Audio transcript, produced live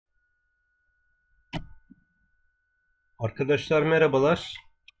Arkadaşlar merhabalar.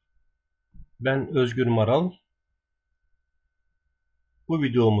 Ben Özgür Maral. Bu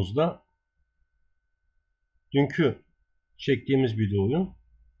videomuzda dünkü çektiğimiz videoyu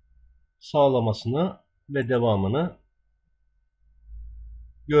sağlamasını ve devamını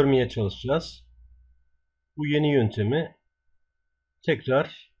görmeye çalışacağız. Bu yeni yöntemi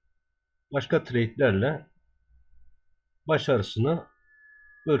tekrar başka trade'lerle başarısını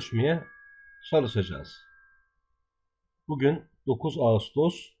ölçmeye çalışacağız. Bugün 9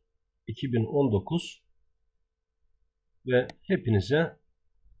 Ağustos 2019 ve hepinize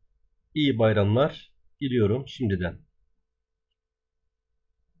iyi bayramlar diliyorum şimdiden.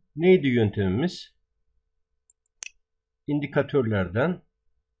 Neydi yöntemimiz? İndikatörlerden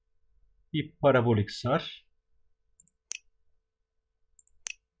bir parabolik sar,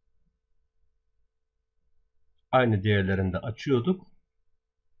 aynı değerlerinde açıyorduk.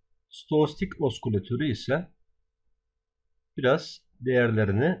 Stokastik osilatörü ise biraz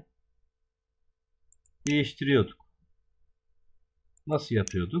değerlerini değiştiriyorduk. Nasıl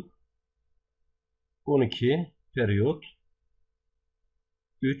yapıyorduk? 12 periyot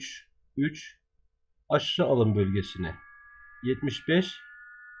 3 aşırı alım bölgesine 75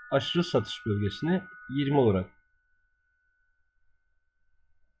 aşırı satış bölgesine 20 olarak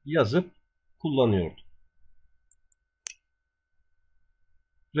yazıp kullanıyorduk.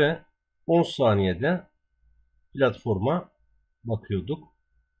 Ve 10 saniyede platforma bakıyorduk.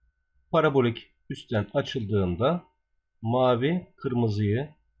 Parabolik üstten açıldığında mavi kırmızıyı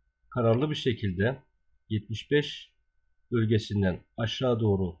kararlı bir şekilde 75 bölgesinden aşağı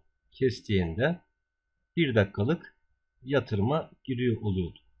doğru kestiğinde 1 dakikalık yatırıma giriyor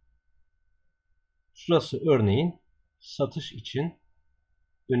oluyordu. Şurası örneğin satış için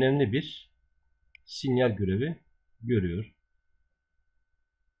önemli bir sinyal görevi görüyor.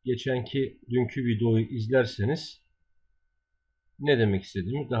 Dünkü videoyu izlerseniz ne demek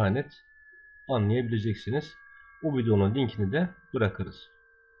istediğimi daha net anlayabileceksiniz. O videonun linkini de bırakırız.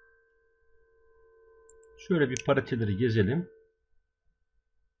 Şöyle bir pariteleri gezelim.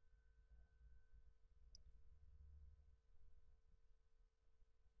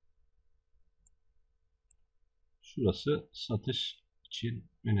 Şurası satış için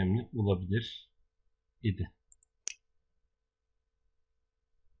önemli olabilir idi.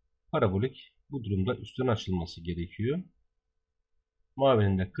 Parabolik bu durumda üstten açılması gerekiyor.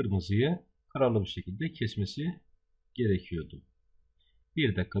 Mavinin de kırmızıyı kararlı bir şekilde kesmesi gerekiyordu.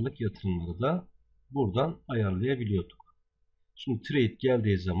 1 dakikalık yatırımları da buradan ayarlayabiliyorduk. Şimdi trade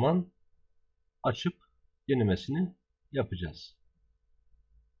geldiği zaman açıp denemesini yapacağız.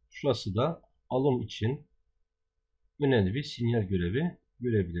 Şurası da alım için önemli bir sinyal görevi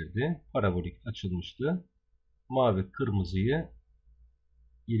görebilirdi. Parabolik açılmıştı. Mavi kırmızıyı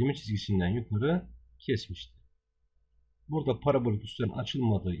 20 çizgisinden yukarı kesmişti. Burada parabolik üstten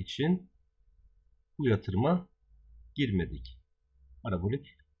açılmadığı için bu yatırıma girmedik. Parabolik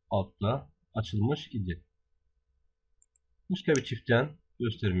altta açılmış idi. Başka bir çiftten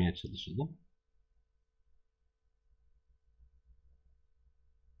göstermeye çalışalım.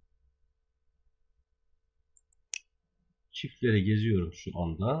 Çiftleri geziyorum şu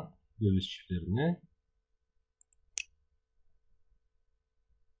anda. Döviz çiftlerini.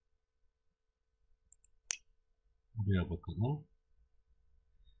 Buraya bakalım.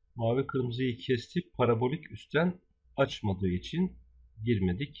 Mavi kırmızıyı kestik. Parabolik üstten açmadığı için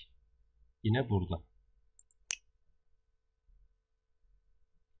girmedik. Yine burada.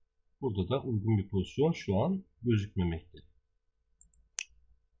 Burada da uygun bir pozisyon şu an gözükmemekte.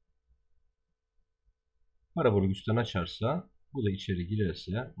 Parabolik üstten açarsa, bu da içeri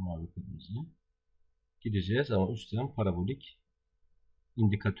girerse mavi kırmızı gideceğiz ama üstten parabolik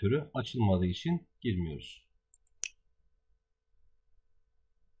indikatörü açılmadığı için girmiyoruz.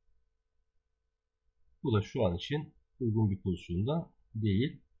 Bu da şu an için uygun bir pozisyonda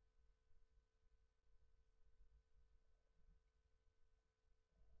değil.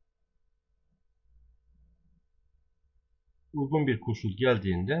 Uygun bir koşul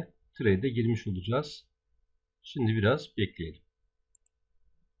geldiğinde trade'e girmiş olacağız. Şimdi biraz bekleyelim.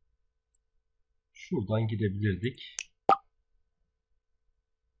 Şuradan gidebilirdik.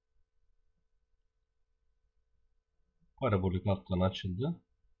 Parabolik alttan açıldı.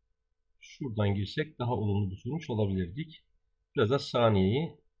 Şuradan girsek daha olumlu bir sonuç alabilirdik. Biraz da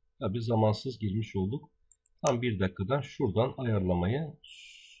saniyeyi tabi zamansız girmiş olduk. Tam 1 dakikadan şuradan ayarlamayı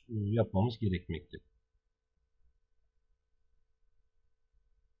yapmamız gerekmekte.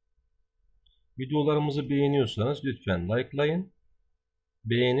 Videolarımızı beğeniyorsanız lütfen likelayın,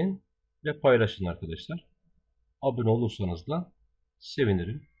 beğenin ve paylaşın arkadaşlar. Abone olursanız da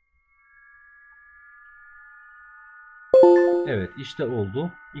sevinirim. Evet, işte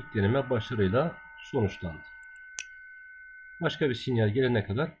oldu. İlk deneme başarıyla sonuçlandı. Başka bir sinyal gelene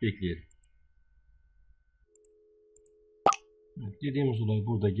kadar bekleyelim. Evet, dediğimiz olay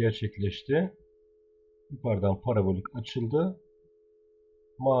burada gerçekleşti. Yukarıdan parabolik açıldı.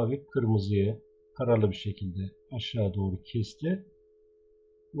 Mavi kırmızıyı kararlı bir şekilde aşağı doğru kesti.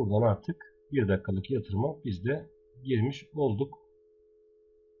 Buradan artık 1 dakikalık yatırıma biz de girmiş olduk.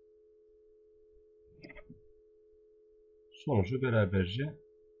 Sonucu beraberce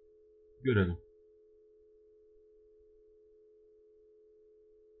görelim.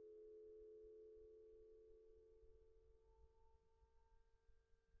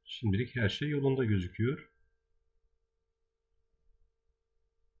 Şimdilik her şey yolunda gözüküyor.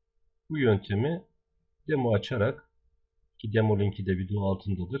 Bu yöntemi demo açarak, ki demo linki de video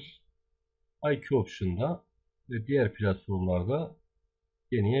altındadır, ıqoption'da ve diğer platformlarda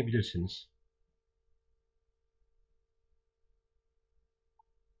deneyebilirsiniz.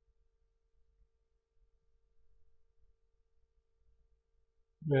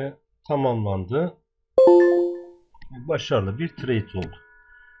 Ve tamamlandı. Başarılı bir trade oldu.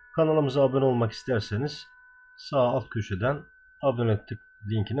 Kanalımıza abone olmak isterseniz sağ alt köşeden abone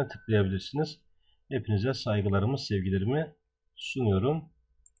linkine tıklayabilirsiniz. Hepinize saygılarımı, sevgilerimi sunuyorum.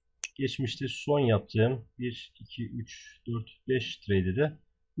 Geçmişte son yaptığım 1, 2, 3, 4, 5 trade'i de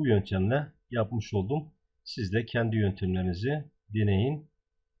bu yöntemle yapmış oldum. Siz de kendi yöntemlerinizi deneyin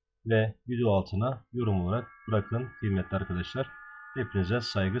ve video altına yorum olarak bırakın kıymetli arkadaşlar. Hepinize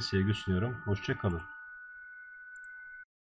saygı, sevgi sunuyorum. Hoşça kalın.